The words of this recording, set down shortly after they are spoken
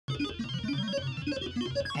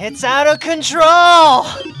It's out of control!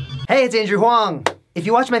 Hey, it's Andrew Huang. If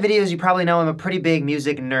you watch my videos, you probably know I'm a pretty big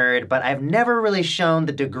music nerd, but I've never really shown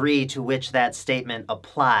the degree to which that statement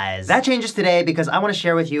applies. That changes today because I want to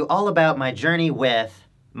share with you all about my journey with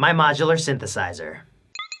my modular synthesizer.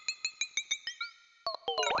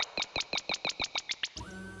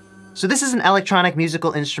 So this is an electronic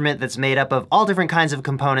musical instrument that's made up of all different kinds of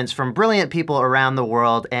components from brilliant people around the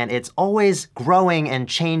world, and it's always growing and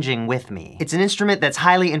changing with me. It's an instrument that's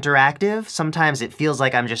highly interactive. Sometimes it feels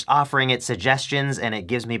like I'm just offering it suggestions and it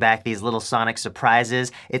gives me back these little sonic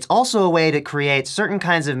surprises. It's also a way to create certain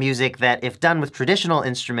kinds of music that, if done with traditional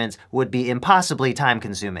instruments, would be impossibly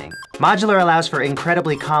time-consuming. Modular allows for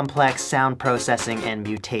incredibly complex sound processing and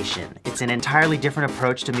mutation. It's an entirely different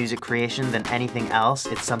approach to music creation than anything else.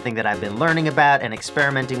 It's something that I've been learning about and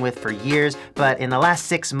experimenting with for years, but in the last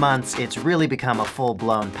 6 months, it's really become a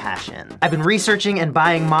full-blown passion. I've been researching and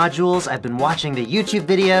buying modules, I've been watching the YouTube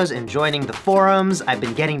videos and joining the forums, I've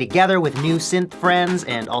been getting together with new synth friends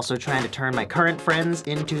and also trying to turn my current friends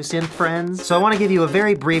into synth friends. So I want to give you a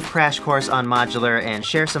very brief crash course on modular and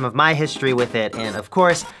share some of my history with it, and of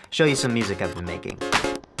course, show you some music I've been making.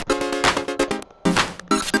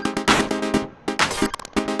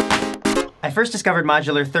 I first discovered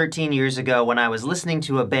modular 13 years ago when I was listening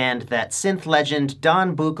to a band that synth legend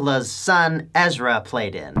Don Buchla's son, Ezra,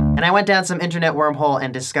 played in. And I went down some internet wormhole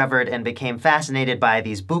and discovered and became fascinated by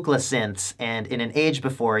these Buchla synths, and in an age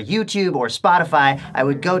before YouTube or Spotify, I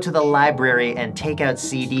would go to the library and take out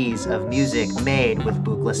CDs of music made with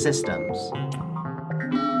Buchla systems.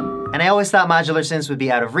 And I always thought modular synths would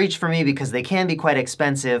be out of reach for me because they can be quite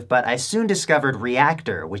expensive, but I soon discovered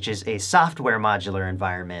Reaktor, which is a software modular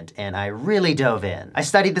environment, and I really dove in. I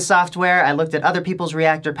studied the software, I looked at other people's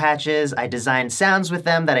Reaktor patches, I designed sounds with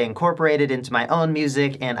them that I incorporated into my own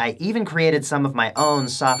music, and I even created some of my own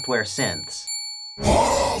software synths.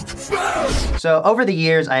 So over the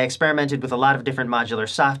years, I experimented with a lot of different modular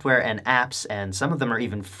software and apps, and some of them are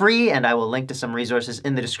even free, and I will link to some resources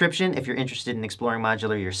in the description if you're interested in exploring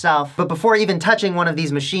modular yourself. But before even touching one of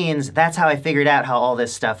these machines, that's how I figured out how all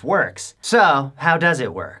this stuff works. So, how does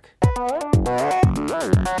it work?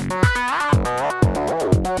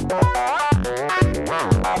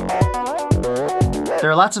 There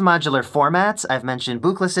are lots of modular formats. I've mentioned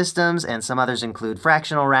Buchla systems, and some others include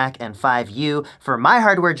Fractional Rack and 5U. For my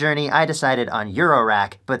hardware journey, I decided on Euro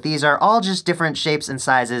Rack, but these are all just different shapes and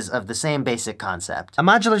sizes of the same basic concept. A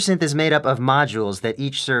modular synth is made up of modules that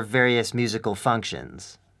each serve various musical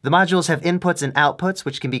functions. The modules have inputs and outputs,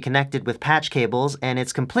 which can be connected with patch cables, and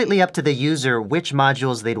it's completely up to the user which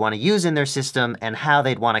modules they'd want to use in their system and how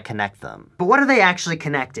they'd want to connect them. But what are they actually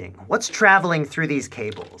connecting? What's traveling through these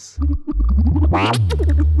cables?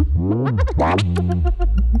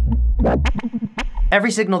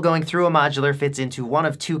 Every signal going through a modular fits into one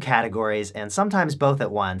of two categories, and sometimes both at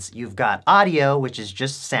once. You've got audio, which is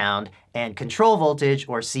just sound, and control voltage,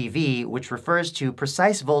 or CV, which refers to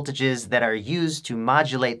precise voltages that are used to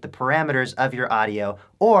modulate the parameters of your audio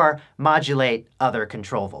or modulate other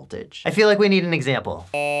control voltage. I feel like we need an example.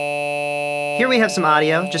 Here we have some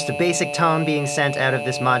audio, just a basic tone being sent out of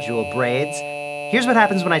this module braids. Here's what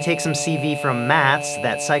happens when I take some CV from maths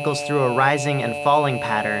that cycles through a rising and falling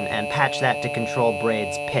pattern and patch that to control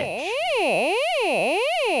braid's pitch.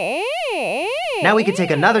 Now we could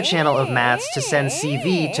take another channel of maths to send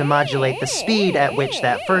CV to modulate the speed at which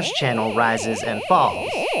that first channel rises and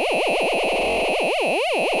falls.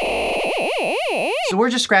 So we're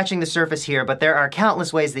just scratching the surface here, but there are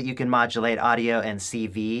countless ways that you can modulate audio and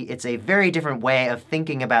CV. It's a very different way of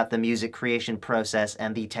thinking about the music creation process,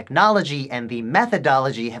 and the technology and the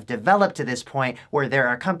methodology have developed to this point where there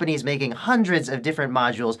are companies making hundreds of different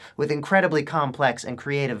modules with incredibly complex and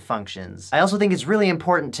creative functions. I also think it's really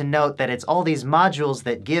important to note that it's all these modules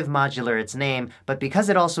that give modular its name, but because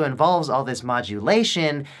it also involves all this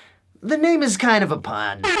modulation, the name is kind of a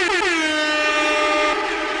pun.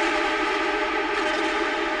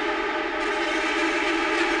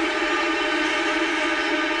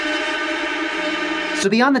 So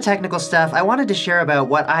beyond the technical stuff, I wanted to share about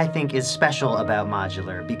what I think is special about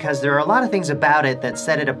modular, because there are a lot of things about it that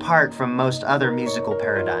set it apart from most other musical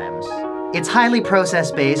paradigms. It's highly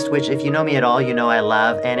process-based, which if you know me at all, you know I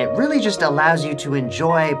love, and it really just allows you to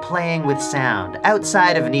enjoy playing with sound,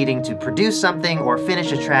 outside of needing to produce something or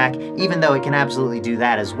finish a track, even though it can absolutely do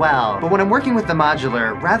that as well. But when I'm working with the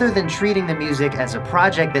modular, rather than treating the music as a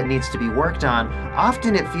project that needs to be worked on,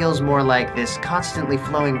 often it feels more like this constantly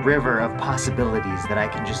flowing river of possibilities that I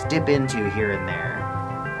can just dip into here and there.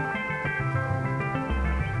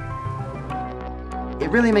 It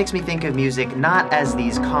really makes me think of music not as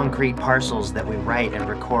these concrete parcels that we write and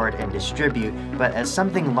record and distribute, but as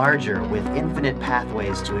something larger with infinite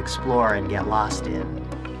pathways to explore and get lost in.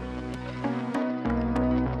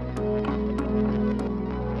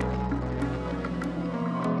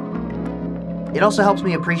 It also helps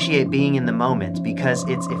me appreciate being in the moment because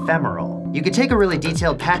it's ephemeral. You could take a really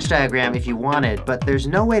detailed patch diagram if you wanted, but there's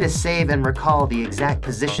no way to save and recall the exact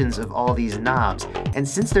positions of all these knobs. And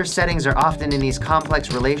since their settings are often in these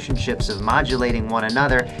complex relationships of modulating one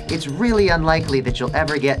another, it's really unlikely that you'll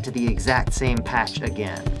ever get to the exact same patch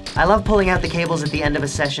again. I love pulling out the cables at the end of a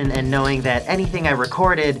session and knowing that anything I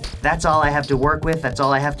recorded, that's all I have to work with, that's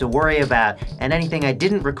all I have to worry about, and anything I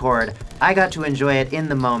didn't record, I got to enjoy it in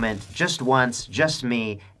the moment, just once, just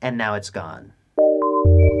me, and now it's gone.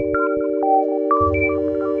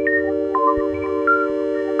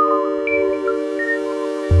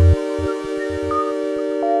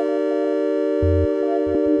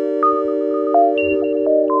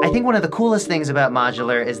 I think one of the coolest things about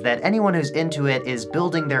modular is that anyone who's into it is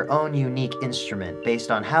building their own unique instrument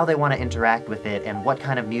based on how they want to interact with it and what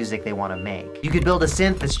kind of music they want to make. You could build a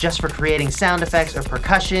synth that's just for creating sound effects or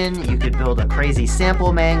percussion, you could build a crazy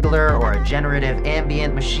sample mangler or a generative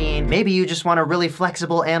ambient machine. Maybe you just want a really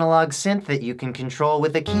flexible analog synth that you can control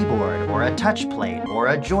with a keyboard or a touch plate or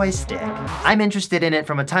a joystick. I'm interested in it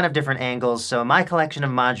from a ton of different angles, so my collection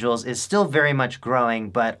of modules is still very much growing,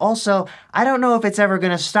 but also I don't know if it's ever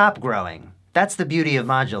gonna stop growing. That's the beauty of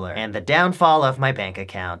modular and the downfall of my bank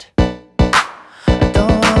account. I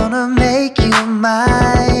don't wanna make you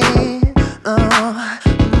mine.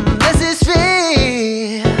 This is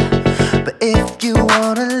real. But if you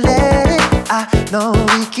wanna let it, I know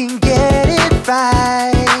we can get it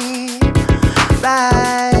right.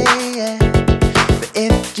 Right, yeah. But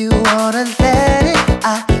if you wanna let it,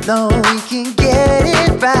 I know we can get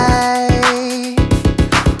it right.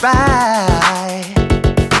 Right.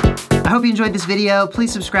 I hope you enjoyed this video.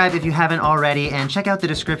 Please subscribe if you haven't already, and check out the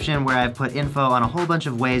description where I've put info on a whole bunch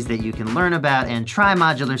of ways that you can learn about and try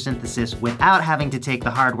modular synthesis without having to take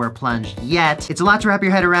the hardware plunge yet. It's a lot to wrap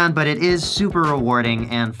your head around, but it is super rewarding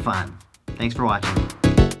and fun. Thanks for watching.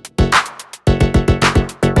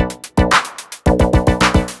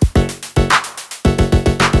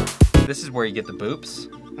 This is where you get the boops.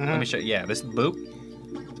 Let me show you. Yeah, this is the boop.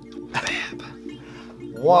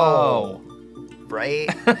 Whoa. Right?